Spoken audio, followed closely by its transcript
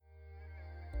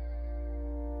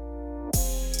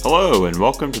Hello, and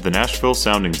welcome to the Nashville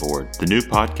Sounding Board, the new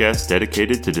podcast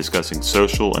dedicated to discussing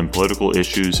social and political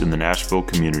issues in the Nashville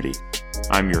community.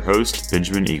 I'm your host,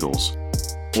 Benjamin Eagles.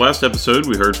 Last episode,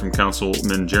 we heard from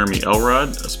Councilman Jeremy Elrod,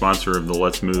 a sponsor of the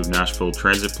Let's Move Nashville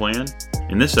Transit Plan.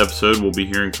 In this episode, we'll be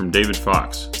hearing from David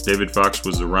Fox. David Fox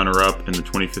was the runner-up in the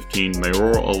 2015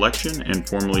 mayoral election and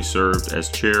formerly served as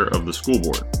chair of the school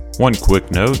board. One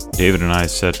quick note, David and I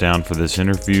sat down for this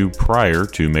interview prior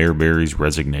to Mayor Berry's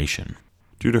resignation.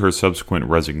 Due to her subsequent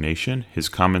resignation, his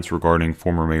comments regarding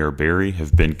former Mayor Berry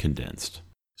have been condensed.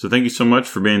 So thank you so much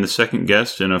for being the second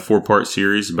guest in a four-part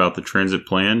series about the transit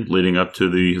plan leading up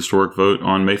to the historic vote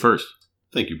on May 1st.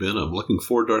 Thank you, Ben. I'm looking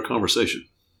forward to our conversation.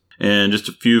 And just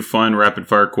a few fun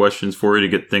rapid-fire questions for you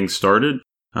to get things started.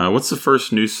 What's the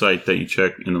first news site that you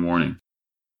check in the morning?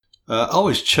 I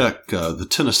always check the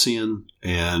Tennessean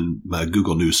and my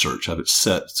Google News search. I have it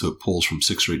set so it pulls from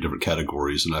 6 or 8 different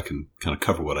categories, and I can kind of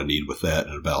cover what I need with that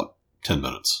in about 10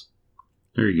 minutes.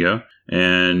 There you go.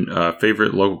 And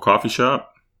favorite local coffee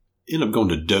shop? End up going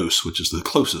to Dose, which is the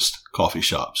closest coffee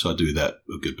shop, so I do that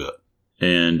a good bit.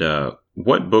 And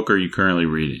what book are you currently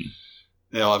reading?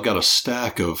 Now, I've got a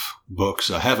stack of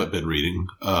books I haven't been reading.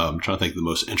 I'm trying to think of the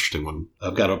most interesting one.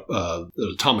 I've got a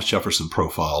Thomas Jefferson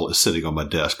profile is sitting on my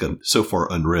desk and so far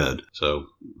unread, so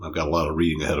I've got a lot of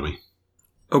reading ahead of me.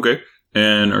 Okay.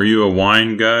 And are you a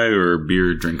wine guy or a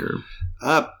beer drinker?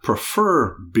 I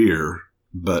prefer beer,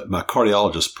 but my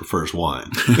cardiologist prefers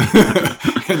wine.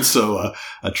 And so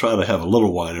I try to have a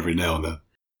little wine every now and then.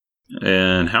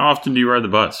 And how often do you ride the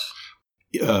bus?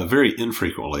 Very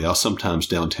infrequently. I'll sometimes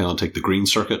downtown take the Green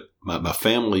Circuit. My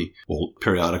family will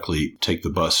periodically take the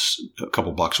bus a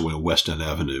couple blocks away on West End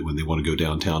Avenue when they want to go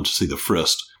downtown to see the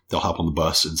Frist. They'll hop on the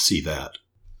bus and see that.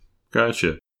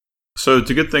 Gotcha. So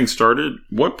to get things started,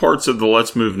 what parts of the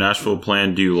Let's Move Nashville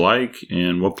plan do you like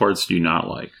and what parts do you not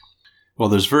like? Well,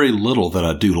 there's very little that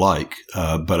I do like,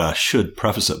 but I should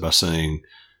preface it by saying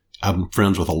I'm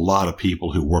friends with a lot of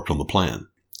people who worked on the plan,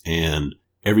 and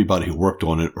everybody who worked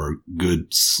on it are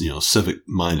good,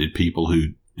 civic-minded people who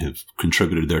have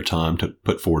contributed their time to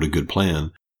put forward a good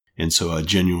plan, and so I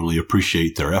genuinely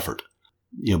appreciate their effort.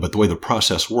 But the way the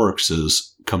process works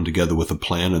is come together with a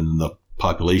plan, and the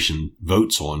population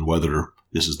votes on whether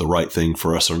this is the right thing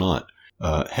for us or not.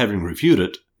 Having reviewed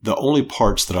it, the only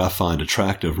parts that I find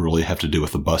attractive really have to do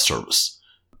with the bus service.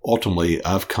 Ultimately,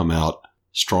 I've come out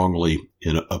strongly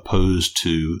opposed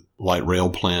to light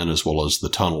rail plan as well as the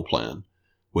tunnel plan,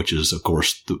 which is, of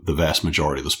course, the vast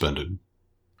majority of the spending.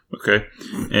 Okay.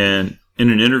 And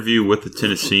in an interview with the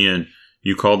Tennessean,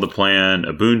 you called the plan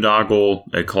a boondoggle,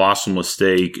 a colossal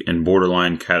mistake, and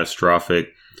borderline catastrophic.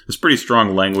 It's pretty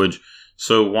strong language.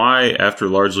 So why, after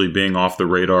largely being off the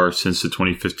radar since the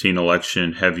 2015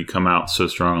 election, have you come out so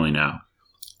strongly now?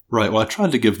 Right. Well, I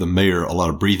tried to give the mayor a lot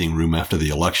of breathing room after the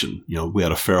election. We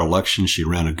had a fair election. She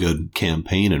ran a good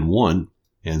campaign and won.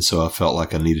 And so I felt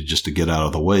like I needed just to get out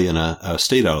of the way, and I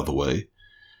stayed out of the way.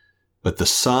 But the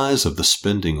size of the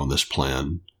spending on this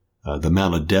plan, the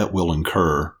amount of debt we'll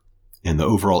incur, and the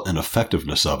overall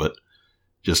ineffectiveness of it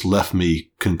just left me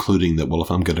concluding that, well,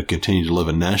 if I'm going to continue to live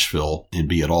in Nashville and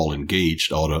be at all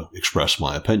engaged, I ought to express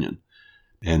my opinion.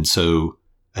 And so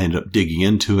I ended up digging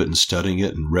into it and studying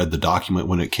it and read the document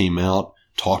when it came out,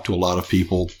 talked to a lot of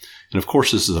people. And of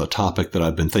course, this is a topic that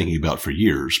I've been thinking about for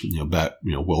years, back,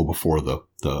 well before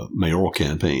the mayoral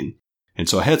campaign. And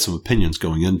so I had some opinions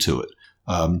going into it.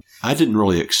 I didn't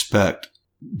really expect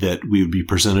that we would be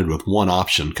presented with one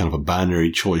option, kind of a binary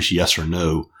choice, yes or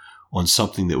no, on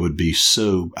something that would be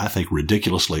so, I think,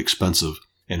 ridiculously expensive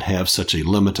and have such a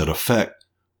limited effect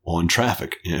on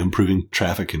traffic, improving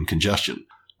traffic and congestion.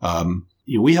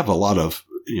 We have a lot of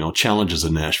challenges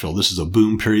in Nashville. This is a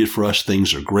boom period for us.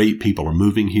 Things are great. People are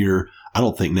moving here. I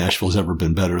don't think Nashville's ever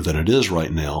been better than it is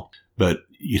right now, but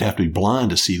you'd have to be blind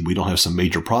to see we don't have some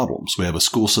major problems. We have a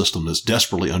school system that's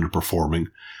desperately underperforming.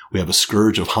 We have a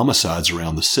scourge of homicides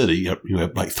around the city. We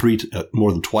have like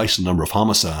more than twice the number of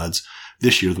homicides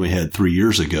this year than we had 3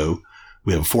 years ago.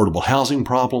 We have affordable housing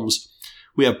problems.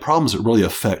 We have problems that really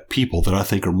affect people that I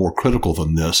think are more critical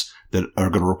than this, that are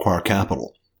going to require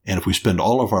capital. And if we spend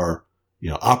all of our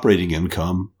operating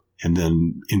income and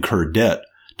then incur debt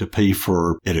to pay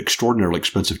for an extraordinarily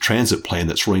expensive transit plan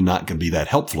that's really not going to be that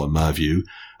helpful in my view,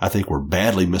 I think we're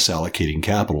badly misallocating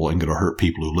capital and going to hurt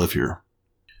people who live here.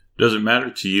 Does it matter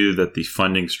to you that the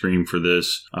funding stream for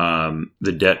this,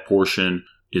 the debt portion,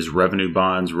 is revenue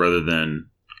bonds rather than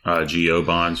GO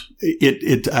bonds?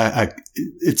 It's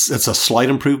a slight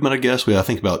improvement, I guess. I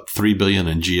think about $3 billion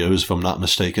in GOs, if I'm not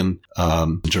mistaken,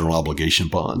 general obligation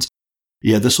bonds.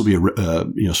 yeah, this will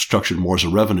be structured more as a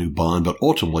revenue bond, but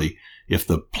ultimately, if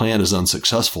the plan is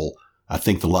unsuccessful, I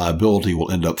think the liability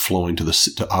will end up flowing to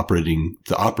the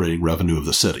operating revenue of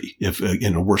the city. If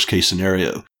in a worst case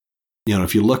scenario,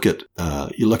 if you look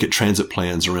at transit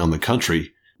plans around the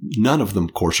country, none of them,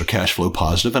 of course, are cash flow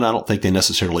positive, and I don't think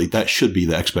that should be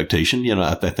the expectation.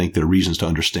 I think there are reasons to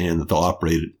understand that they'll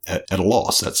operate at a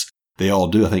loss. They all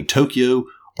do. I think Tokyo,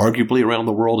 arguably around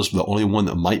the world, is the only one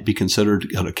that might be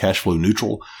considered cash flow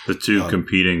neutral. The two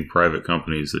competing private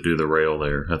companies that do the rail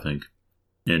there, I think,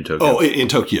 in Tokyo. Oh, in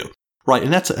Tokyo. Right.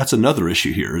 And that's another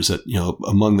issue here is that,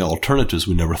 among the alternatives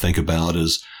we never think about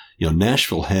is,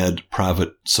 Nashville had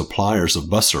private suppliers of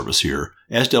bus service here,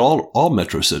 as did all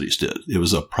metro cities did. It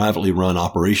was a privately run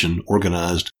operation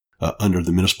organized under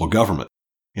the municipal government.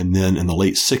 And then in the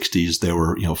late 60s, there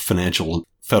were,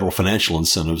 federal financial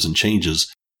incentives and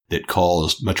changes that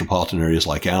caused metropolitan areas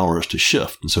like ours to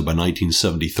shift. And so by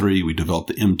 1973, we developed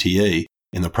the MTA,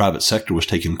 and the private sector was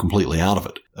taken completely out of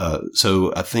it.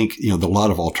 So I think, there are a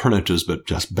lot of alternatives, but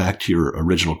just back to your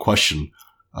original question,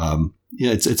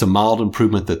 it's a mild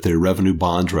improvement that they're revenue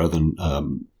bonds rather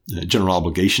than general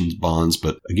obligations bonds.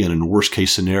 But again, in the worst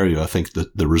case scenario, I think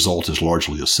that the result is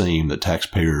largely the same, that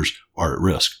taxpayers are at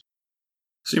risk.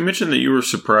 So you mentioned that you were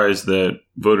surprised that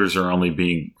voters are only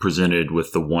being presented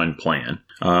with the one plan.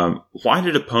 Why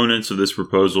did opponents of this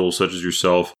proposal, such as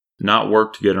yourself, not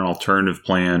work to get an alternative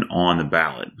plan on the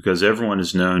ballot? Because everyone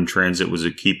has known transit was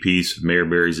a key piece of Mayor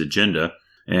Berry's agenda.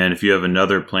 And if you have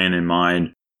another plan in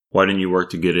mind, why didn't you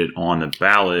work to get it on the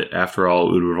ballot? After all,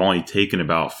 it would have only taken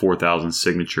about 4,000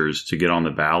 signatures to get on the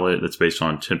ballot. That's based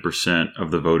on 10% of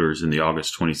the voters in the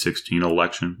August 2016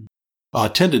 election. I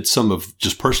attended some of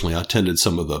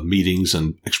the meetings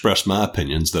and expressed my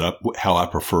opinions how I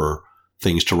prefer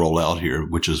things to roll out here,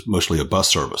 which is mostly a bus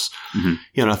service. Mm-hmm.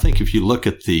 And I think if you look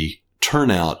at the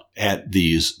turnout at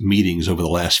these meetings over the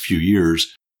last few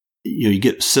years, you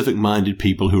get civic-minded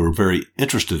people who are very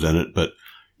interested in it, but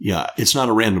yeah, it's not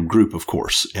a random group, of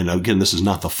course. And again, this is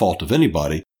not the fault of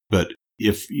anybody, but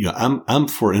if I'm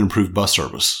for an improved bus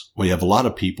service. We have a lot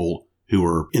of people who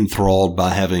are enthralled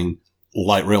by having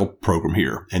light rail program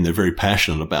here, and they're very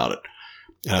passionate about it.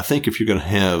 And I think if you're going to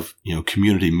have,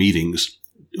 community meetings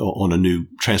on a new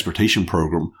transportation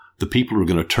program, the people who are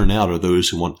going to turn out are those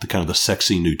who want the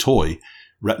sexy new toy,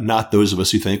 not those of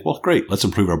us who think, well, great, let's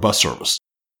improve our bus service.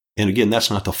 And again,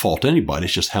 that's not the fault of anybody.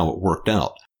 It's just how it worked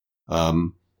out.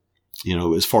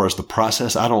 As far as the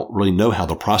process, I don't really know how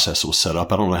the process was set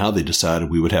up. I don't know how they decided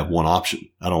we would have one option.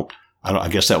 I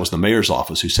guess that was the mayor's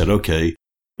office who said, okay,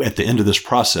 at the end of this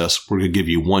process, we're going to give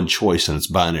you one choice and it's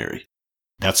binary.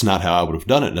 That's not how I would have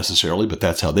done it necessarily, but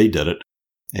that's how they did it.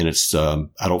 And it's, I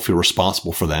don't feel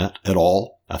responsible for that at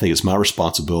all. I think it's my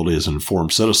responsibility as an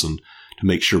informed citizen to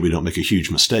make sure we don't make a huge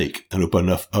mistake. And hope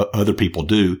enough other people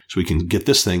do so we can get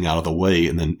this thing out of the way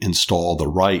and then install the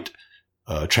right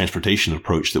transportation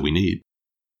approach that we need.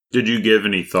 Did you give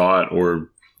any thought,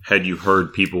 or had you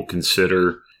heard people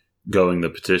consider going the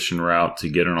petition route to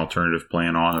get an alternative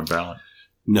plan on a ballot?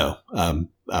 No,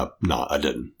 I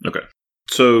didn't. Okay.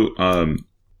 So,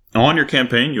 on your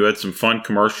campaign, you had some fun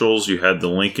commercials. You had the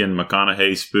Lincoln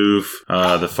McConaughey spoof,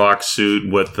 the Fox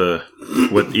suit with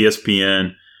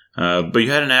ESPN, but you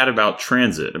had an ad about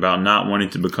transit, about not wanting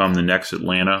to become the next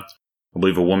Atlanta. I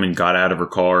believe a woman got out of her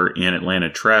car in Atlanta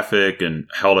traffic and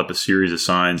held up a series of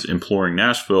signs imploring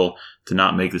Nashville to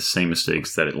not make the same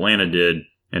mistakes that Atlanta did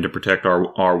and to protect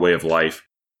our way of life.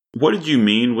 What did you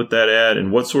mean with that ad,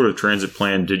 and what sort of transit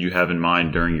plan did you have in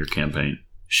mind during your campaign?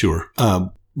 Sure.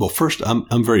 Well, first,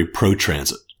 I'm very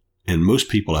pro-transit, and most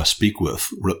people I speak with,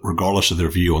 regardless of their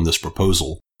view on this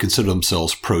proposal, consider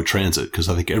themselves pro-transit, because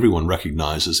I think everyone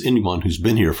recognizes, anyone who's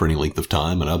been here for any length of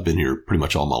time, and I've been here pretty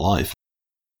much all my life,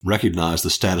 recognize the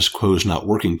status quo is not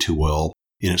working too well,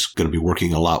 and it's going to be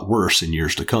working a lot worse in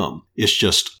years to come. It's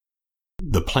just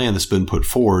the plan that's been put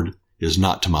forward is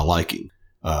not to my liking.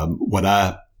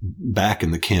 Back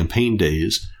in the campaign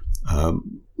days,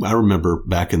 I remember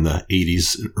back in the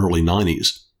 80s and early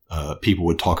 90s, people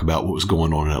would talk about what was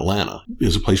going on in Atlanta. It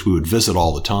was a place we would visit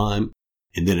all the time,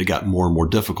 and then it got more and more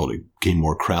difficult. It became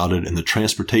more crowded, and the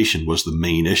transportation was the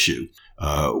main issue,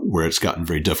 where it's gotten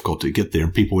very difficult to get there.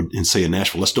 And people would say in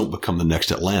Nashville, let's don't become the next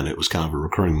Atlanta. It was kind of a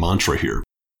recurring mantra here.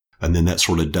 And then that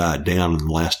sort of died down. In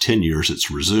the last 10 years,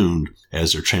 it's resumed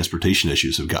as their transportation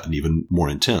issues have gotten even more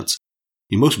intense.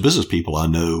 Most business people I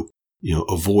know,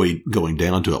 avoid going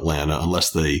down to Atlanta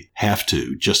unless they have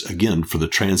to, just again, for the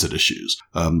transit issues.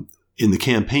 In the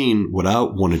campaign, what I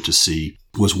wanted to see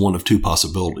was one of two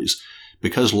possibilities.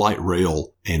 Because light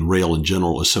rail and rail in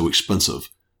general is so expensive,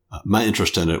 My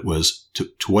interest in it was to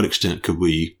what extent could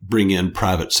we bring in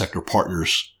private sector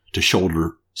partners to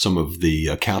shoulder some of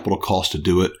the capital costs to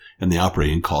do it and the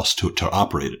operating costs to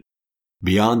operate it.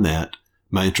 Beyond that,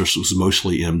 my interest was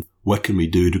mostly in what can we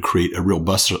do to create a real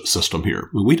bus system here.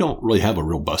 We don't really have a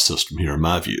real bus system here, in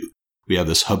my view. We have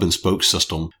this hub and spoke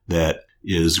system that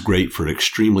is great for an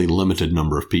extremely limited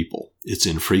number of people. It's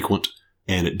infrequent,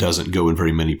 and it doesn't go in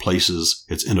very many places.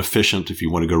 It's inefficient. If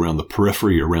you want to go around the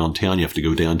periphery or around town, you have to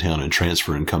go downtown and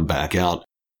transfer and come back out.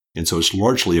 And so it's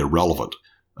largely irrelevant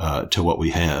to what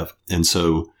we have. And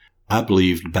so I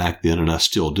believed back then, and I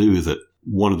still do, that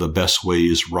one of the best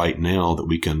ways right now that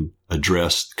we can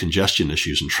address congestion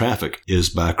issues in traffic is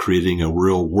by creating a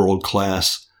real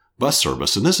world-class bus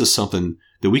service. And this is something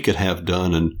that we could have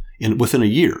done in within a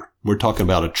year. We're talking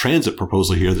about a transit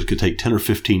proposal here that could take 10 or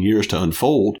 15 years to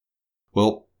unfold.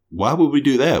 Well, why would we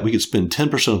do that? We could spend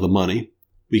 10% of the money.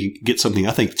 We could get something,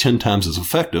 I think, 10 times as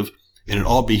effective, and it'd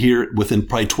all be here within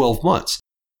probably 12 months.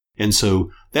 And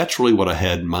so that's really what I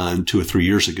had in mind 2 or 3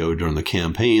 years ago during the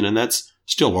campaign, and that's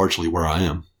still largely where I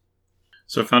am.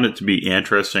 So I found it to be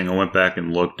interesting. I went back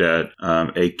and looked at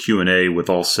a Q&A with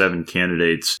all 7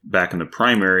 candidates back in the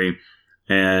primary,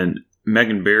 and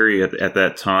Megan Barry at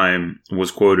that time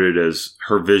was quoted as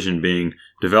her vision being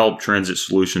develop transit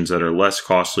solutions that are less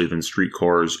costly than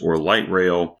streetcars or light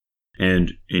rail.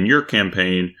 And in your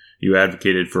campaign, you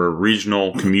advocated for a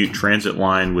regional commute transit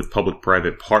line with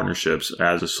public-private partnerships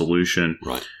as a solution.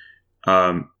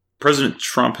 Right. President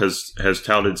Trump has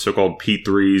touted so-called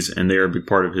P3s, and they are a big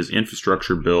part of his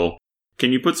infrastructure bill.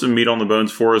 Can you put some meat on the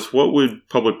bones for us? What would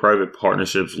public-private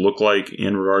partnerships look like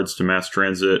in regards to mass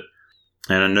transit?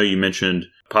 And I know you mentioned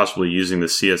possibly using the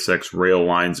CSX rail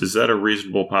lines. Is that a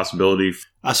reasonable possibility?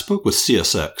 I spoke with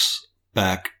CSX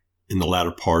back in the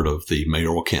latter part of the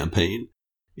mayoral campaign,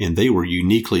 and they were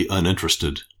uniquely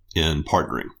uninterested in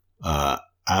partnering.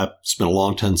 I've spent a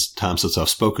long time since I've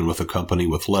spoken with a company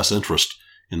with less interest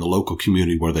in the local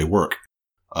community where they work.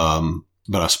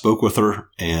 But I spoke with her,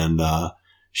 and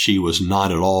she was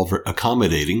not at all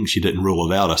accommodating. She didn't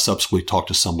rule it out. I subsequently talked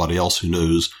to somebody else who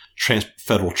knows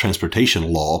federal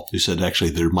transportation law, who said actually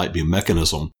there might be a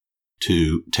mechanism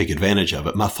to take advantage of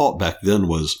it. My thought back then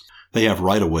was they have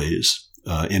right-of-ways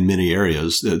in many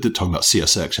areas. They're talking about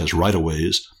CSX has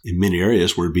right-of-ways in many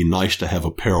areas where it'd be nice to have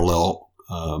a parallel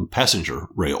passenger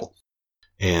rail.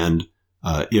 And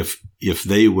if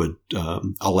they would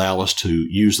allow us to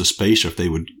use the space, or if they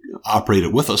would operate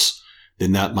it with us,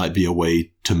 then that might be a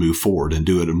way to move forward and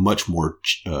do it in a much more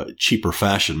cheaper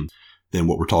fashion than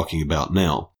what we're talking about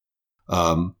now.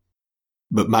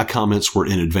 But my comments were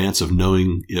in advance of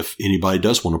knowing if anybody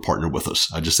does want to partner with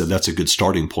us. I just said that's a good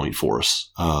starting point for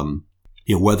us.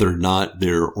 Whether or not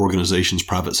there are organizations,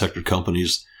 private sector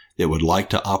companies that would like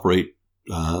to operate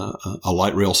a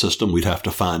light rail system, we'd have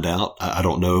to find out. I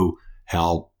don't know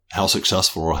how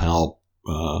successful or how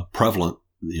prevalent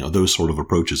those sort of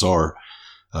approaches are.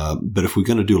 But if we're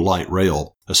going to do light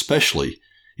rail, especially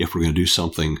if we're going to do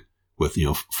something with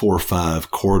 4 or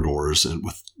 5 corridors and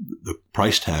with the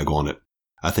price tag on it,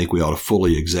 I think we ought to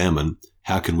fully examine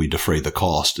how can we defray the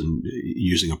cost, and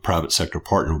using a private sector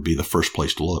partner would be the first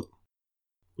place to look.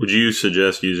 Would you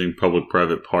suggest using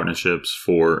public-private partnerships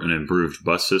for an improved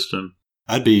bus system?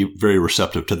 I'd be very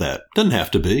receptive to that. Doesn't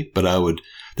have to be, but I would.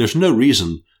 There's no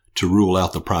reason to rule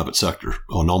out the private sector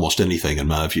on almost anything, in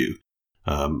my view.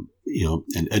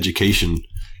 In education,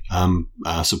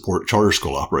 I support charter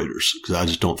school operators because I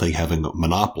just don't think having a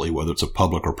monopoly, whether it's a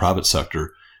public or private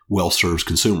sector, well serves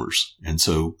consumers. And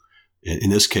so in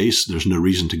this case, there's no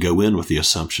reason to go in with the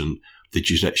assumption that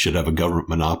you should have a government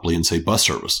monopoly in, say, bus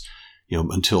service.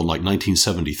 Until like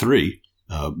 1973,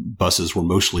 buses were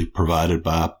mostly provided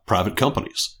by private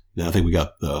companies. Now, I think we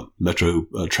got the Metro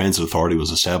Transit Authority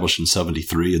was established in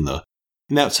 73, and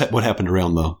that's what happened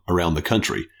around the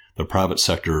country. The private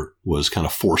sector was kind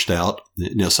of forced out.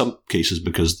 In some cases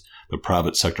because the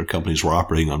private sector companies were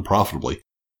operating unprofitably.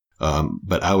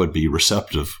 But I would be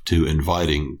receptive to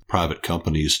inviting private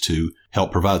companies to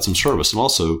help provide some service. And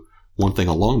also, one thing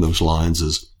along those lines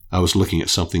is I was looking at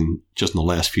something just in the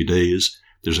last few days.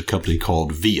 There's a company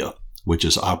called VIA, which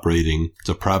is operating, it's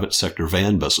a private sector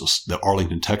van business that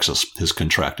Arlington, Texas has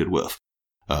contracted with.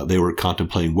 They were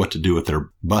contemplating what to do with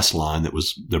their bus line.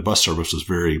 Their bus service was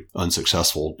very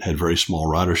unsuccessful, had very small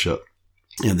ridership.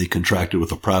 And they contracted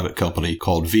with a private company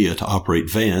called VIA to operate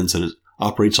vans, and it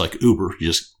operates like Uber. You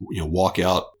just walk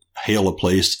out, hail a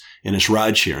place, and it's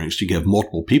ride sharing. So you can have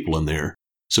multiple people in there.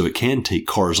 So it can take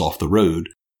cars off the road,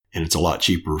 and it's a lot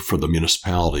cheaper for the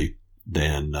municipality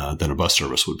than a bus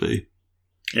service would be.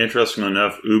 Interestingly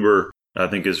enough, Uber, I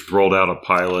think, has rolled out a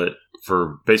pilot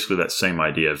for basically that same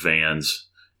idea, vans.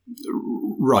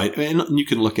 Right. And you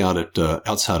can look out at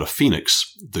outside of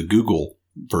Phoenix, the Google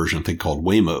version, I think called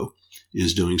Waymo,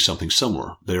 is doing something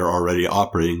similar. They're already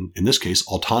operating, in this case,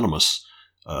 autonomous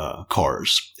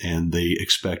cars. And they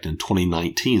expect in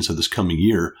 2019, so this coming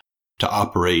year, to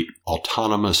operate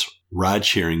autonomous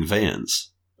ride-sharing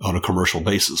vans on a commercial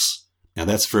basis. Now,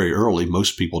 that's very early.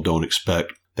 Most people don't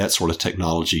expect that sort of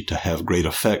technology to have great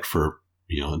effect for,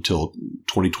 until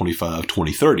 2025,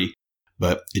 2030.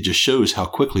 But it just shows how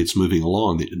quickly it's moving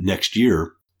along. That next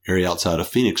year, area outside of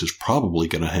Phoenix is probably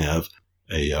going to have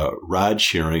a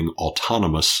ride-sharing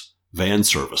autonomous van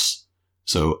service.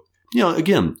 So,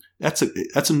 again,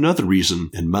 that's another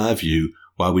reason, in my view,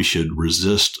 why we should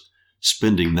resist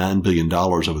spending $9 billion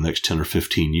over the next 10 or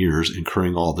 15 years,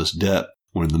 incurring all this debt.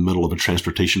 We're in the middle of a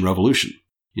transportation revolution.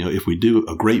 If we do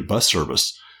a great bus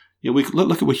service, we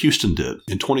look at what Houston did.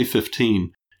 In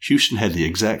 2015, Houston had the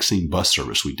exact same bus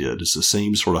service we did. It's the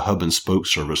same sort of hub and spoke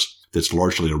service that's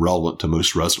largely irrelevant to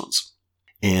most residents.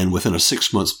 And within a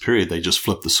 6 months period, they just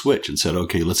flipped the switch and said,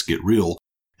 okay, let's get real.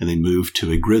 And they moved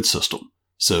to a grid system.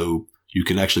 So you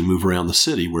can actually move around the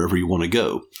city wherever you want to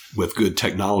go with good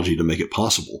technology to make it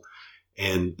possible.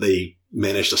 And they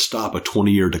managed to stop a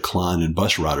 20-year decline in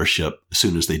bus ridership as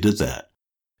soon as they did that.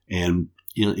 And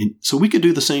so we could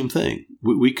do the same thing.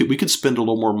 We could spend a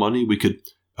little more money. We could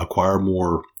acquire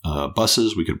more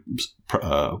buses. We could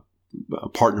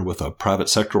partner with a private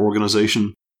sector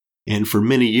organization. And for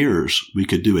many years, we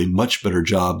could do a much better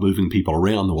job moving people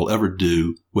around than we'll ever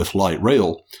do with light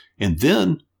rail. And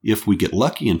then if we get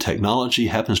lucky and technology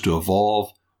happens to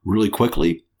evolve really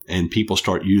quickly and people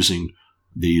start using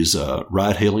these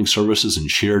ride-hailing services and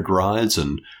shared rides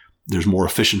and there's more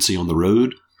efficiency on the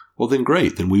road, well, then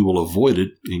great. Then we will avoid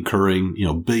it incurring,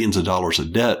 billions of dollars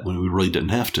of debt when we really didn't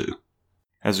have to.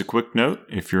 As a quick note,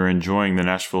 if you're enjoying the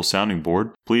Nashville Sounding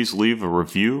Board, please leave a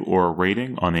review or a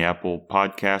rating on the Apple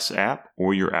Podcasts app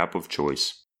or your app of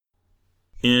choice.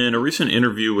 In a recent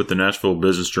interview with the Nashville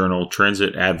Business Journal,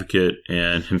 transit advocate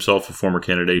and himself a former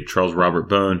candidate, Charles Robert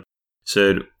Bone,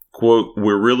 said, quote,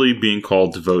 "We're really being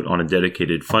called to vote on a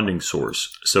dedicated funding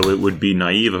source, so it would be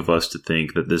naive of us to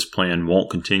think that this plan won't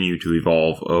continue to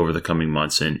evolve over the coming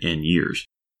months and years.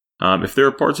 If there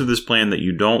are parts of this plan that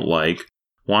you don't like,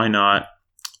 why not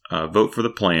vote for the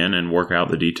plan and work out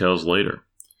the details later?"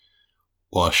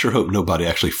 Well, I sure hope nobody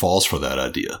actually falls for that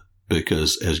idea,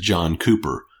 because as John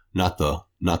Cooper, not the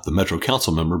Metro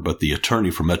Council member, but the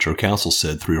attorney for Metro Council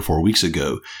said 3 or 4 weeks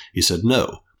ago, he said,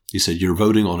 no. He said, you're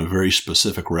voting on a very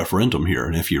specific referendum here.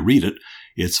 And if you read it,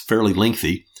 it's fairly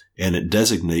lengthy and it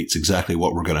designates exactly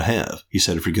what we're going to have. He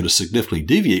said, if you're going to significantly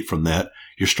deviate from that,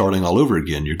 you're starting all over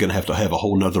again. You're going to have a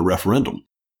whole nother referendum.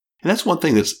 And that's one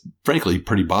thing that's frankly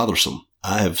pretty bothersome.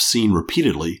 I have seen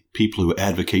repeatedly people who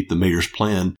advocate the mayor's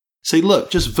plan say,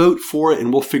 look, just vote for it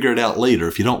and we'll figure it out later.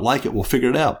 If you don't like it, we'll figure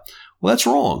it out. Well, that's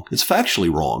wrong. It's factually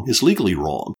wrong. It's legally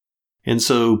wrong. And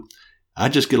so I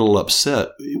just get a little upset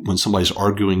when somebody's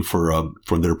arguing for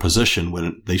their position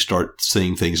when they start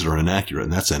saying things that are inaccurate,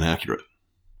 and that's inaccurate.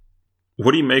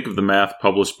 What do you make of the math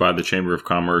published by the Chamber of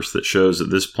Commerce that shows that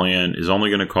this plan is only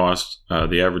going to cost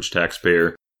the average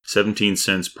taxpayer 17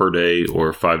 cents per day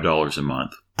or $5 a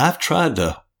month? I've tried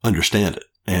to understand it,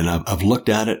 and I've looked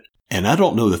at it, and I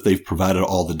don't know that they've provided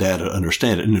all the data to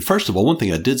understand it. And first of all, one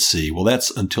thing I did see, well,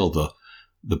 that's until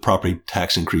the property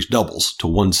tax increase doubles to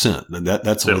 1 cent.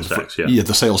 That's sales tax,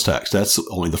 the sales tax. That's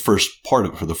only the first part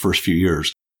of it for the first few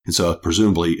years. And so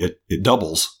presumably it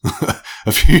doubles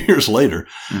a few years later.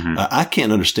 Mm-hmm. I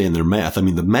can't understand their math. I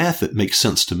mean, the math that makes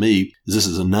sense to me is this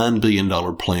is a $9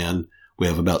 billion plan. We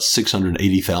have about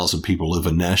 680,000 people live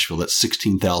in Nashville. That's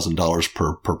 $16,000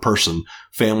 per person.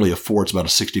 Family of four, it's about a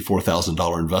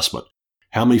 $64,000 investment.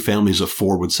 How many families of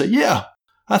four would say, yeah,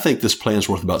 I think this plan's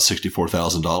worth about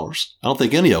 $64,000. I don't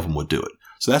think any of them would do it.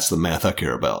 So that's the math I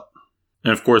care about.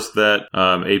 And of course, that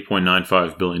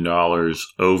 $8.95 billion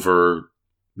over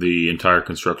the entire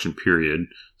construction period,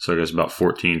 so I guess about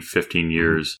 14, 15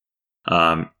 years,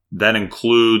 that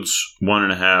includes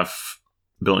 $1.5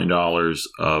 billion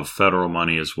of federal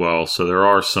money as well. So there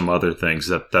are some other things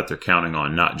that they're counting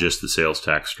on, not just the sales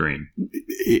tax stream.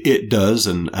 It does,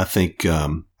 and I think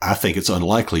it's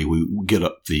unlikely we get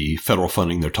up the federal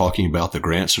funding they're talking about, the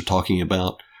grants they're talking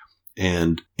about,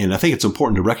 and I think it's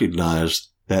important to recognize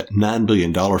that $9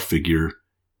 billion figure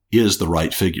is the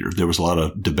right figure. There was a lot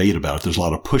of debate about it. There's a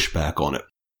lot of pushback on it,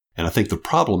 and I think the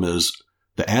problem is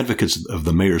the advocates of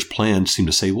the mayor's plan seem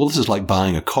to say, well, this is like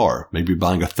buying a car. Maybe you're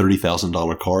buying a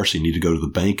 $30,000 car, so you need to go to the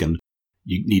bank and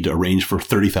you need to arrange for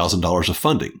 $30,000 of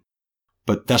funding.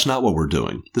 But that's not what we're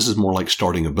doing. This is more like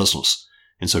starting a business.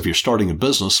 And so if you're starting a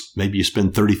business, maybe you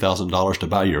spend $30,000 to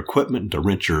buy your equipment and to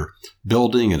rent your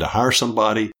building and to hire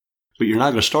somebody. But you're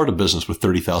not going to start a business with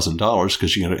 $30,000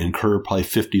 because you're going to incur probably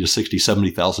 $50,000 to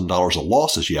 $60,000, $70,000 of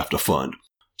losses you have to fund.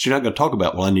 So you're not going to talk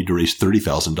about, well, I need to raise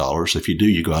 $30,000. If you do,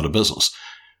 you go out of business.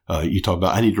 You talk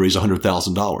about, I need to raise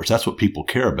 $100,000. That's what people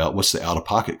care about. What's the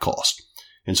out-of-pocket cost?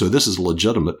 And so this is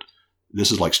legitimate.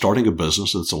 This is like starting a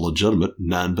business. It's a legitimate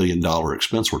 $9 billion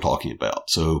expense we're talking about.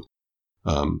 So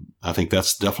I think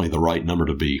that's definitely the right number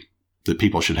that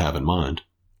people should have in mind.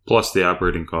 Plus the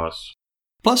operating costs.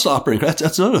 Plus operating,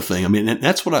 that's another thing. I mean, and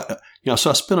that's what so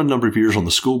I spent a number of years on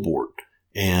the school board,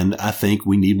 and I think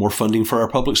we need more funding for our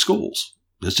public schools.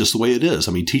 That's just the way it is.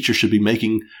 I mean, teachers should be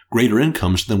making greater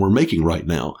incomes than we're making right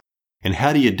now. And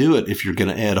how do you do it if you're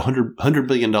going to add $100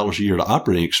 billion a year to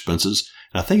operating expenses?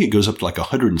 And I think it goes up to like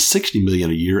 $160 million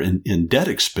a year in debt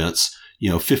expense,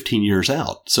 15 years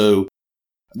out. So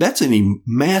that's a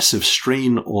massive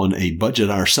strain on a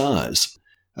budget our size.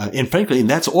 And frankly,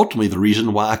 that's ultimately the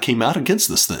reason why I came out against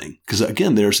this thing. Because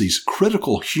again, there's these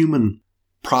critical human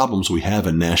problems we have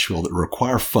in Nashville that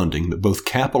require funding, that both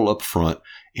capital up front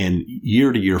and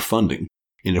year-to-year funding.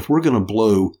 And if we're going to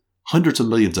blow hundreds of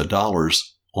millions of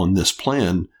dollars on this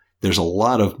plan, there's a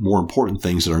lot of more important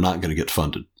things that are not going to get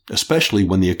funded, especially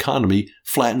when the economy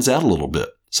flattens out a little bit.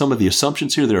 Some of the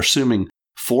assumptions here, they're assuming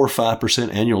 4 or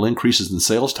 5% annual increases in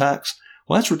sales tax.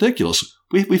 Well, that's ridiculous.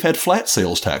 We've had flat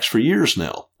sales tax for years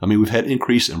now. I mean, we've had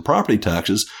increase in property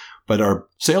taxes, but our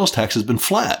sales tax has been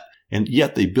flat. And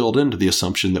yet they build into the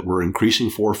assumption that we're increasing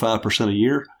 4 or 5% a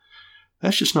year.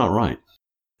 That's just not right.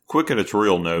 Quick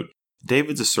editorial note.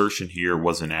 David's assertion here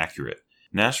was inaccurate.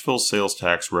 Nashville's sales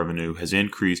tax revenue has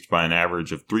increased by an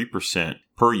average of 3%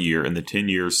 per year in the 10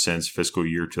 years since fiscal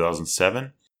year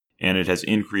 2007, and it has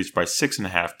increased by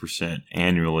 6.5%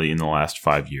 annually in the last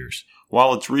 5 years.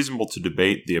 While it's reasonable to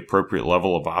debate the appropriate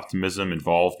level of optimism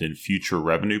involved in future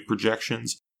revenue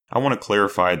projections, I want to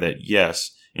clarify that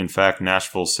yes, in fact,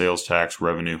 Nashville's sales tax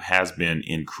revenue has been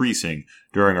increasing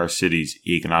during our city's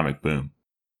economic boom.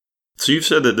 So you've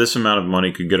said that this amount of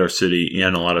money could get our city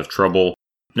in a lot of trouble.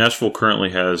 Nashville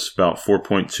currently has about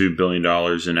 $4.2 billion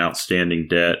in outstanding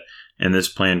debt, and this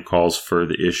plan calls for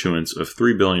the issuance of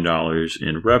 $3 billion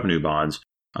in revenue bonds.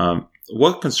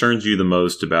 What concerns you the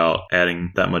most about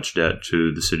adding that much debt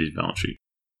to the city's balance sheet?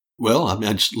 Well, I mean,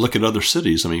 I just look at other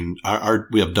cities. I mean,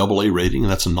 we have AA rating,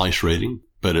 and that's a nice rating,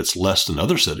 but it's less than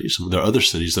other cities. There are other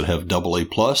cities that have AA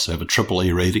plus, have a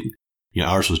AAA rating.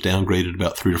 Ours was downgraded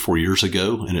about 3 or 4 years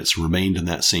ago, and it's remained in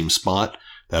that same spot.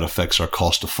 That affects our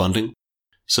cost of funding.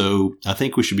 So I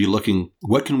think we should be looking,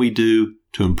 what can we do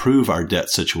to improve our debt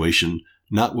situation,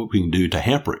 not what we can do to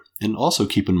hamper it. And also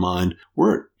keep in mind,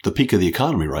 we're at the peak of the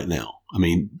economy right now. I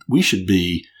mean, we should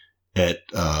be at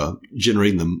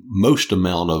generating the most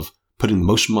amount of, putting the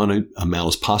most amount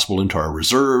as possible into our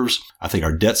reserves. I think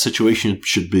our debt situation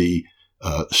should be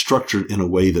structured in a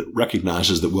way that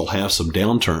recognizes that we'll have some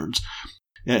downturns.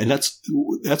 And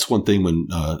that's one thing when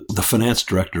the finance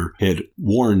director had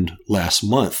warned last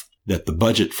month that the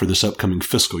budget for this upcoming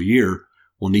fiscal year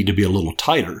will need to be a little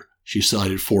tighter. She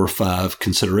cited 4 or 5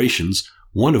 considerations,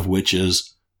 one of which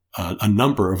is a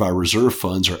number of our reserve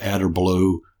funds are at or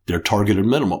below their targeted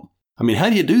minimum. I mean, how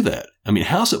do you do that? I mean,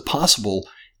 how is it possible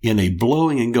in a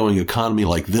blowing and going economy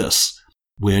like this,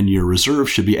 when your reserves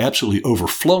should be absolutely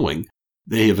overflowing,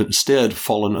 they have instead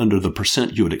fallen under the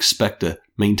percent you would expect to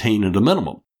maintain at a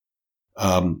minimum?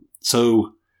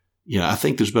 I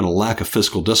think there's been a lack of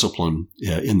fiscal discipline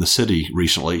in the city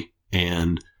recently,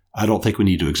 and I don't think we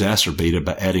need to exacerbate it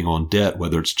by adding on debt,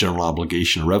 whether it's general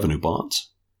obligation or revenue bonds.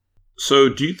 So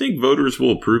do you think voters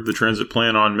will approve the transit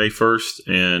plan on May 1st?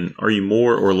 And are you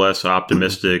more or less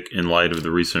optimistic in light of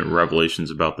the recent revelations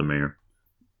about the mayor?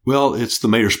 Well, it's the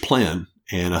mayor's plan,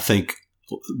 and I think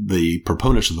the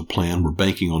proponents of the plan were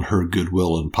banking on her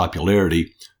goodwill and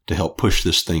popularity to help push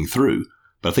this thing through.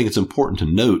 But I think it's important to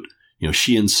note,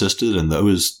 she insisted, and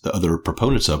the other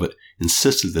proponents of it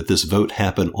insisted, that this vote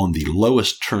happen on the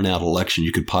lowest turnout election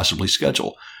you could possibly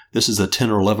schedule. This is a 10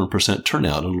 or 11%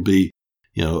 turnout. It'll be,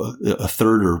 a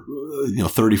third or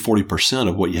 30, 40%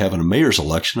 of what you have in a mayor's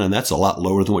election, and that's a lot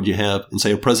lower than what you have in,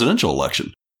 say, a presidential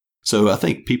election. So I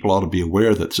think people ought to be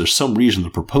aware that there's some reason the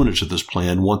proponents of this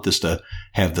plan want this to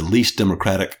have the least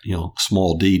democratic,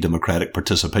 small d democratic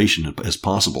participation as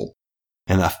possible.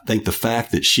 And I think the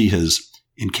fact that she has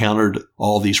encountered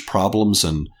all these problems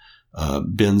and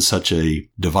been such a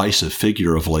divisive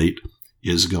figure of late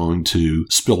is going to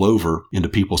spill over into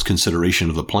people's consideration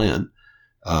of the plan.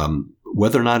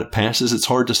 Whether or not it passes, it's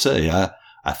hard to say.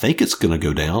 I think it's going to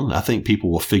go down. I think people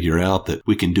will figure out that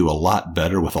we can do a lot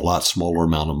better with a lot smaller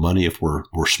amount of money if we're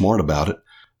smart about it.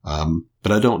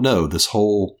 But I don't know.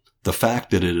 The fact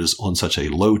that it is on such a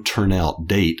low turnout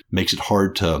date makes it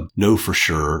hard to know for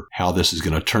sure how this is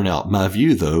going to turn out. My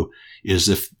view, though, is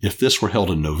if this were held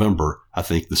in November, I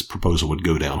think this proposal would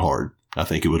go down hard. I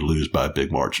think it would lose by a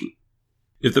big margin.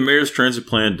 If the mayor's transit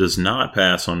plan does not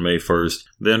pass on May 1st,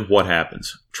 then what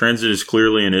happens? Transit is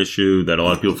clearly an issue that a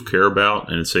lot of people care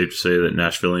about, and it's safe to say that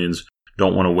Nashvillians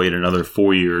don't want to wait another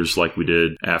 4 years like we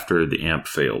did after the AMP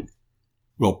failed.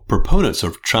 Well, proponents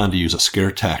are trying to use a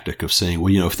scare tactic of saying,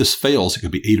 well, if this fails, it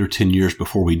could be 8 or 10 years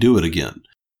before we do it again.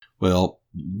 Well,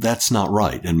 that's not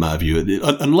right, in my view.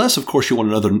 Unless, of course, you want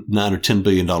another $9 or $10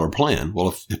 billion plan.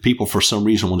 Well, if people for some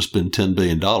reason want to spend $10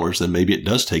 billion, then maybe it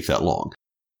does take that long.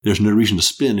 There's no reason to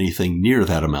spend anything near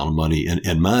that amount of money,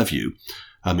 in my view.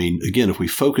 I mean, again, if we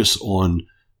focus on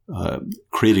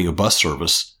creating a bus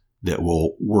service that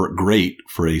will work great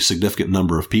for a significant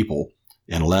number of people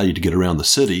and allow you to get around the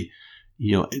city,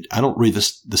 I don't really,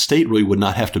 the state really would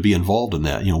not have to be involved in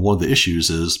that. One of the issues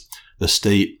is the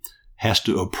state has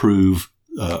to approve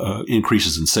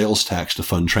increases in sales tax to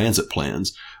fund transit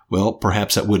plans. Well,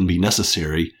 perhaps that wouldn't be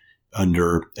necessary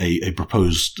under a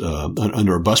proposed,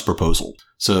 under a bus proposal.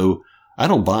 So I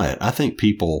don't buy it. I think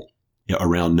people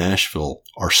around Nashville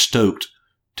are stoked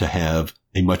to have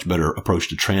a much better approach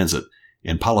to transit.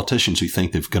 And politicians who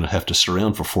think they're going to have to sit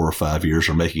around for 4 or 5 years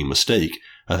are making a mistake.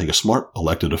 I think a smart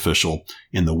elected official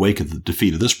in the wake of the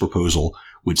defeat of this proposal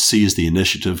would seize the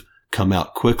initiative, come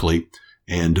out quickly,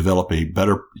 and develop a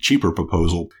better, cheaper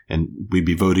proposal, and we'd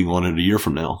be voting on it a year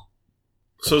from now.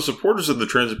 So supporters of the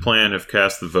transit plan have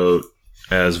cast the vote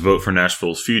as Vote for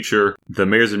Nashville's Future. The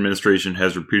mayor's administration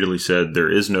has repeatedly said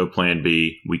there is no plan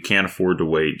B. We can't afford to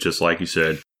wait, just like you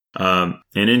said. And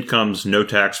in comes No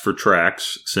Tax for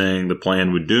Tracks, saying the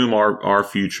plan would doom our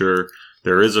future.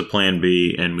 There is a plan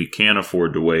B, and we can't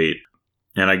afford to wait.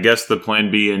 And I guess the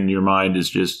plan B in your mind is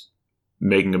just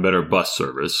making a better bus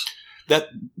service.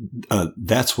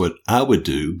 That's what I would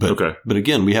do. But, okay. But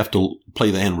again, we have to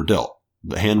play the hand we're dealt.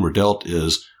 The hand we're dealt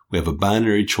is we have a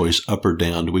binary choice up or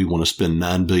down. Do we want to spend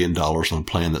 $9 billion on a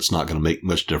plan that's not going to make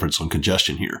much difference on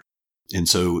congestion here? And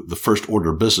so the first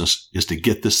order of business is to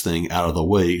get this thing out of the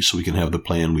way so we can have the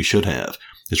plan we should have.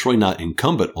 It's really not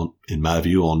incumbent on, in my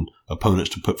view, on opponents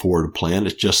to put forward a plan.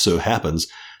 It just so happens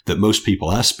that most people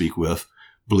I speak with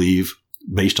believe,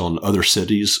 based on other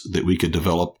cities, that we could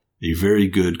develop a very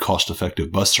good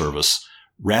cost-effective bus service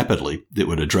rapidly that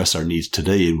would address our needs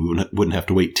today, and we wouldn't have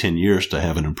to wait 10 years to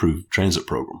have an improved transit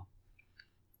program.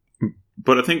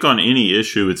 But I think on any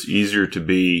issue, it's easier to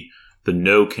be the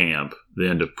no camp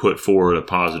than to put forward a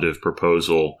positive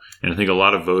proposal. And I think a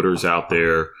lot of voters out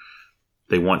there,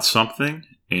 they want something,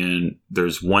 and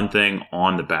there's one thing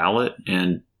on the ballot.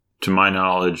 And to my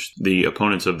knowledge, the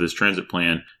opponents of this transit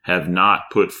plan have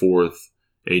not put forth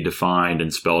a defined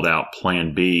and spelled out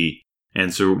plan B.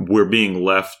 And so we're being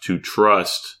left to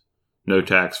trust No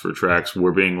Tax for Tracks.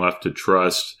 We're being left to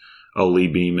trust a Lee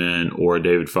Beeman or a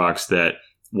David Fox that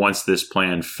once this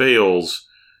plan fails,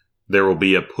 there will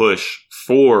be a push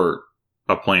for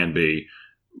a plan B.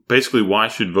 Basically, why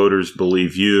should voters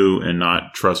believe you and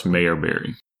not trust Mayor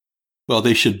Berry? Well,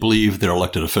 they should believe their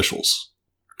elected officials,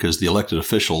 because the elected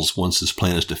officials, once this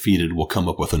plan is defeated, will come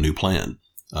up with a new plan.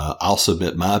 I'll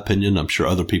submit my opinion. I'm sure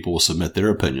other people will submit their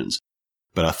opinions.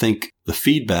 But I think the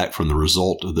feedback from the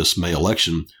result of this May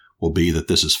election will be that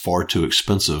this is far too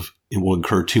expensive. It will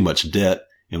incur too much debt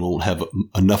and won't have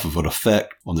enough of an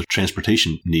effect on the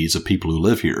transportation needs of people who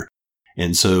live here.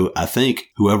 And so I think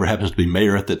whoever happens to be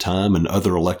mayor at the time and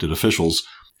other elected officials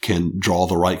can draw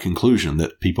the right conclusion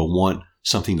that people want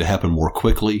something to happen more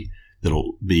quickly,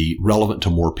 that'll be relevant to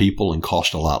more people and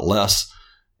cost a lot less.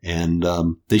 And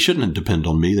they shouldn't depend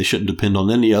on me. They shouldn't depend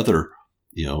on any other,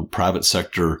 private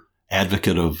sector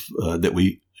advocate of that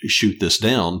we shoot this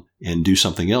down and do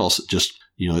something else. Just,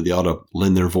 they ought to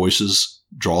lend their voices,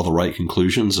 draw the right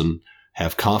conclusions, and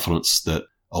have confidence that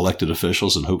elected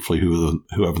officials and hopefully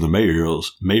whoever the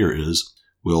mayor is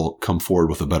will come forward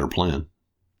with a better plan.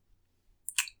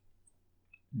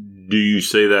 Do you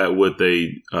say that with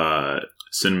a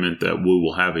sentiment that we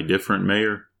will have a different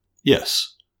mayor?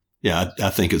 Yes. Yeah, I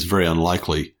think it's very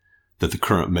unlikely that the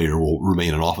current mayor will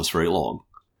remain in office very long.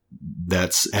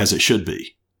 That's as it should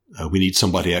be. We need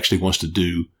somebody who actually wants to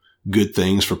do good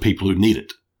things for people who need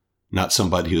it, not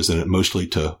somebody who's in it mostly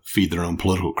to feed their own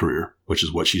political career, which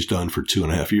is what she's done for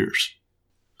 2.5 years.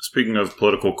 Speaking of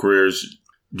political careers,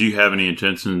 do you have any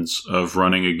intentions of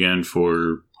running again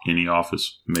for any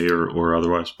office, mayor or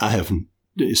otherwise? I have.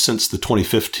 Since the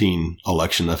 2015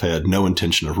 election, I've had no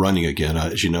intention of running again.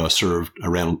 As you know, I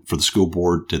ran for the school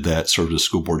board, served as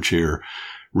school board chair,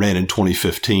 ran in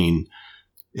 2015.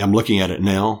 I'm looking at it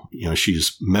now.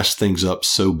 She's messed things up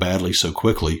so badly, so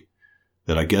quickly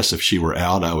that I guess if she were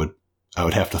out, I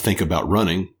would have to think about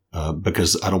running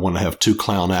because I don't want to have 2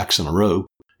 clown acts in a row.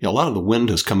 A lot of the wind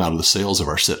has come out of the sails of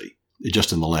our city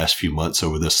just in the last few months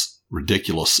over this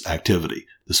ridiculous activity.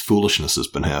 This foolishness has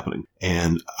been happening.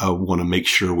 And I want to make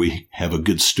sure we have a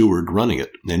good steward running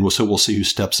it. And so we'll see who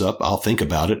steps up. I'll think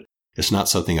about it. It's not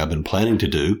something I've been planning to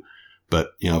do,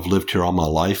 but I've lived here all my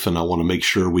life, and I want to make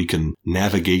sure we can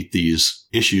navigate these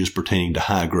issues pertaining to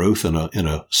high growth in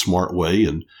a smart way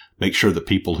and make sure that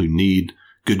people who need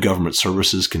good government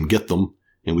services can get them,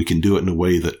 and we can do it in a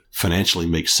way that financially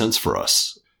makes sense for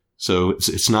us. So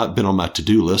it's not been on my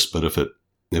to-do list, but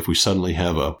if we suddenly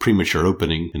have a premature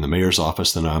opening in the mayor's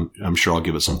office, then I'm sure I'll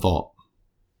give it some thought.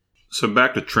 So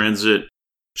back to transit,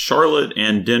 Charlotte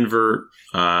and Denver.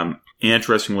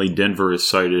 Interestingly, Denver is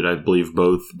cited, I believe,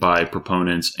 both by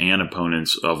proponents and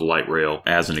opponents of light rail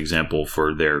as an example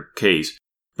for their case.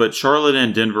 But Charlotte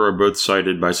and Denver are both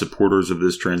cited by supporters of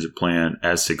this transit plan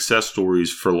as success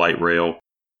stories for light rail.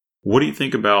 What do you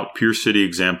think about peer city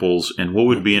examples, and what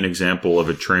would be an example of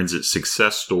a transit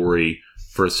success story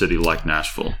for a city like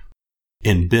Nashville?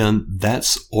 And Ben,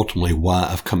 that's ultimately why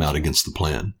I've come out against the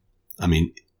plan. I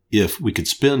mean, if we could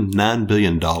spend $9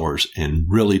 billion and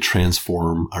really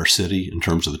transform our city in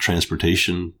terms of the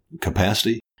transportation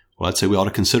capacity, well, I'd say we ought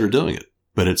to consider doing it.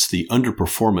 But it's the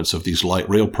underperformance of these light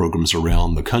rail programs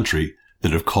around the country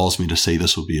that have caused me to say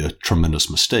this would be a tremendous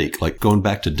mistake. Like going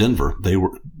back to Denver, they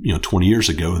were, 20 years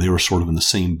ago, they were sort of in the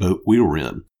same boat we were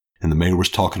in. And the mayor was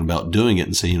talking about doing it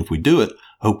and saying, if we do it,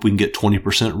 hope we can get 20%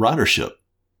 ridership.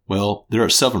 Well, they're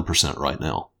at 7% right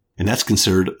now. And that's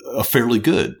considered a fairly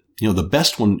good. The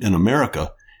best one in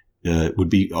America would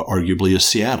be arguably is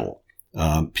Seattle.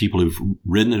 People who've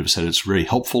ridden it have said it's very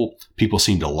helpful. People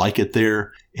seem to like it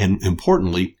there. And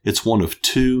importantly, it's one of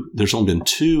 2. There's only been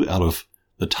 2 out of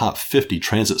the top 50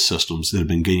 transit systems that have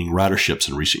been gaining riderships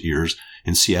in recent years,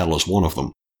 and Seattle is one of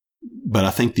them. But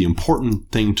I think the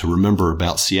important thing to remember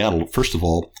about Seattle, first of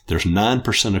all, there's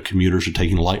 9% of commuters are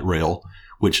taking light rail,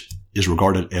 which is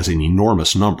regarded as an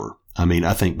enormous number. I mean,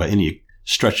 I think by any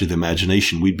stretch of the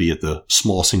imagination, we'd be at the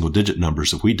small single-digit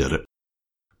numbers if we did it.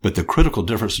 But the critical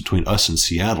difference between us and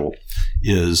Seattle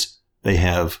is they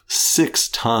have 6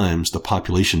 times the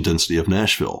population density of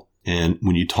Nashville. And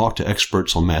when you talk to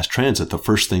experts on mass transit, the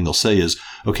first thing they'll say is,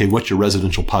 okay, what's your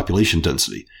residential population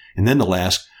density? And then they'll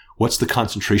ask, what's the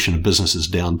concentration of businesses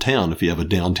downtown if you have a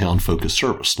downtown-focused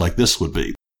service like this would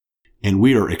be? And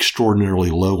we are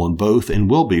extraordinarily low on both and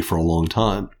will be for a long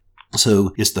time.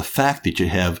 So it's the fact that you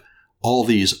have all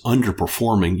these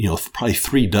underperforming, probably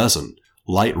 3 dozen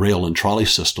light rail and trolley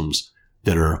systems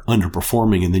that are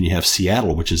underperforming. And then you have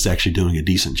Seattle, which is actually doing a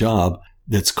decent job.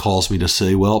 That's caused me to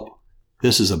say, well,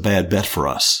 this is a bad bet for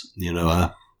us.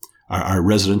 Our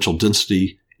residential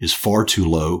density is far too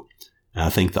low. And I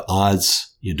think the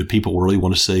odds, do people really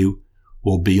want to say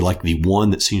will be like the one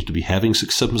that seems to be having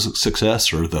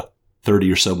success or the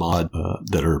 30 or so odd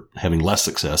that are having less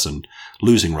success and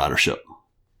losing ridership?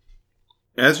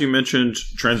 As you mentioned,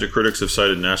 transit critics have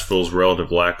cited Nashville's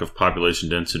relative lack of population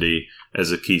density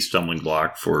as a key stumbling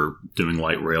block for doing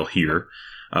light rail here.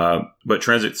 But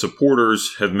transit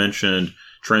supporters have mentioned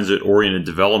transit-oriented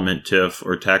development, TIF,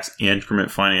 or tax increment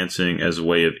financing as a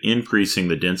way of increasing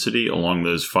the density along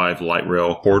those 5 light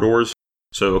rail corridors.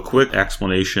 So a quick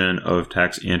explanation of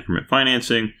tax increment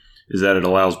financing is that it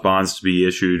allows bonds to be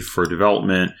issued for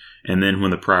development, and then when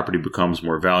the property becomes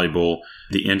more valuable,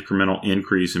 the incremental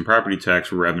increase in property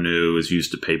tax revenue is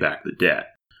used to pay back the debt.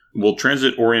 Will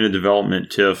transit-oriented development,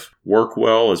 TIF, work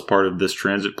well as part of this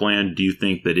transit plan? Do you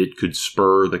think that it could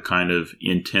spur the kind of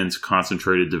intense,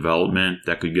 concentrated development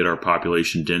that could get our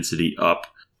population density up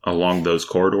along those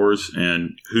corridors?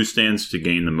 And who stands to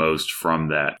gain the most from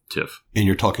that TIF? And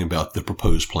you're talking about the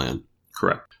proposed plan?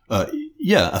 Correct.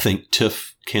 Yeah, I think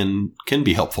TIF can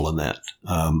be helpful in that.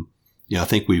 I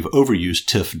think we've overused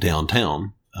TIF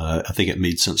downtown. I think it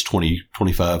made sense 20,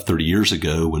 25, 30 years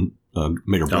ago when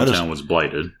Mayor Downtown was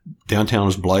blighted. Downtown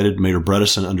was blighted. Mayor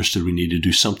Bredesen understood we needed to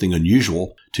do something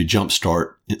unusual to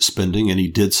jumpstart spending, and he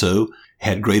did so.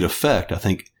 Had great effect. I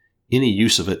think any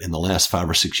use of it in the last 5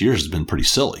 or 6 years has been pretty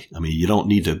silly. I mean, you don't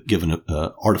need to give an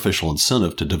artificial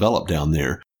incentive to develop down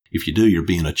there. If you do, you're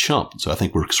being a chump. So I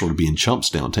think we're sort of being chumps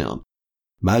downtown.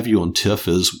 My view on TIF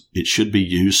is it should be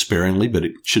used sparingly, but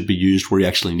it should be used where you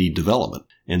actually need development.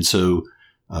 And so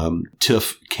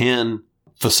TIF can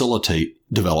facilitate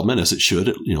development as it should.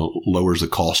 It, lowers the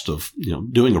cost of,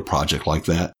 doing a project like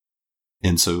that.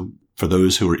 And so for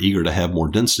those who are eager to have more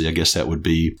density, I guess that would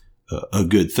be a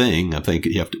good thing. I think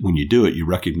you have to, when you do it, you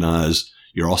recognize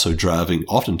you're also driving,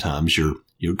 oftentimes you're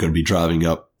you're going to be driving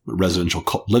up residential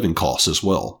living costs as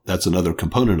well. That's another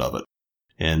component of it.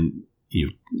 And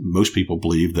most people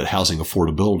believe that housing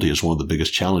affordability is one of the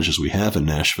biggest challenges we have in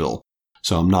Nashville.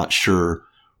 So I'm not sure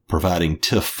providing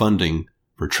TIF funding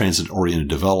for transit-oriented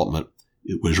development,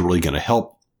 it was really going to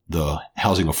help the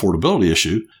housing affordability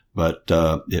issue, but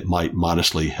it might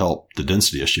modestly help the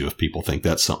density issue if people think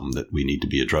that's something that we need to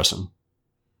be addressing.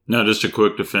 Now, just a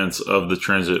quick defense of the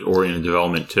transit-oriented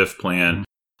development TIF plan.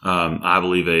 I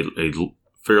believe a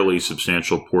fairly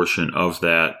substantial portion of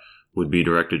that would be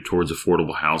directed towards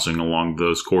affordable housing along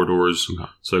those corridors. Okay.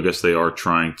 So I guess they are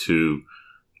trying to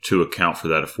account for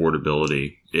that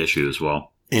affordability issue as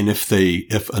well. And if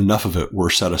enough of it were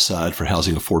set aside for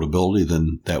housing affordability,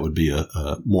 then that would be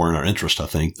more in our interest, I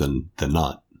think, than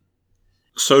not.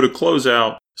 So to close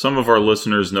out, some of our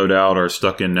listeners, no doubt, are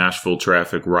stuck in Nashville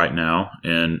traffic right now.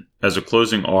 And as a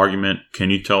closing argument, can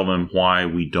you tell them why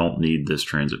we don't need this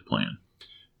transit plan?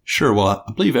 Sure. Well,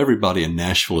 I believe everybody in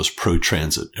Nashville is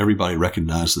pro-transit. Everybody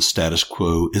recognizes the status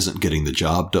quo isn't getting the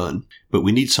job done, but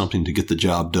we need something to get the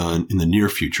job done in the near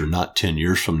future, not 10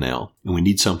 years from now. And we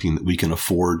need something that we can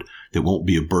afford that won't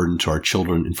be a burden to our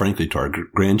children and, frankly, to our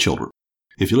grandchildren.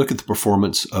 If you look at the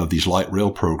performance of these light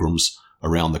rail programs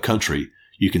around the country,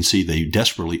 you can see they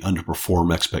desperately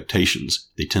underperform expectations.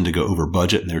 They tend to go over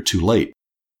budget and they're too late.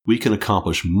 We can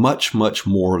accomplish much, much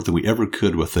more than we ever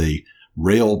could with a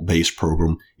rail-based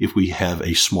program if we have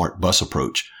a smart bus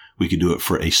approach. We could do it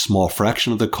for a small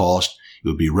fraction of the cost. It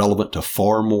would be relevant to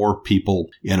far more people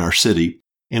in our city,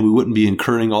 and we wouldn't be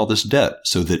incurring all this debt,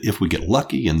 so that if we get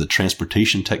lucky and the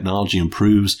transportation technology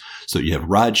improves, so you have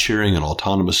ride sharing and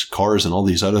autonomous cars and all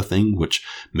these other things, which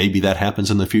maybe that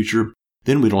happens in the future,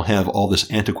 then we don't have all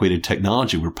this antiquated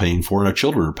technology we're paying for and our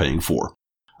children are paying for.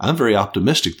 I'm very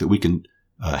optimistic that we can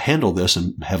handle this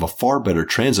and have a far better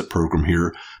transit program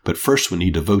here. But first, we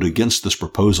need to vote against this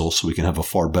proposal so we can have a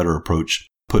far better approach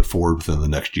put forward within the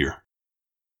next year.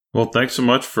 Well, thanks so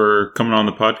much for coming on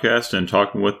the podcast and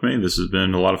talking with me. This has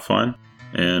been a lot of fun.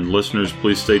 And listeners,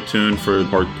 please stay tuned for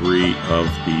part 3 of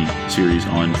the series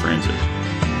on transit.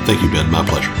 Thank you, Ben. My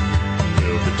pleasure.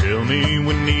 Well, they tell me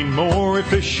we need more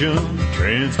efficient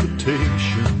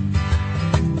transportation.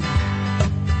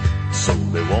 So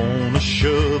they want to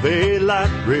shove a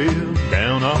light rail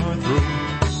down our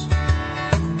throats.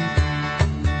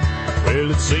 Well,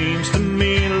 it seems to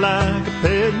me like a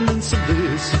peddling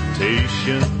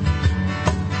solicitation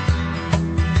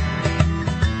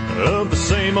of the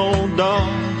same old dog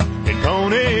and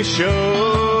pony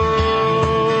show.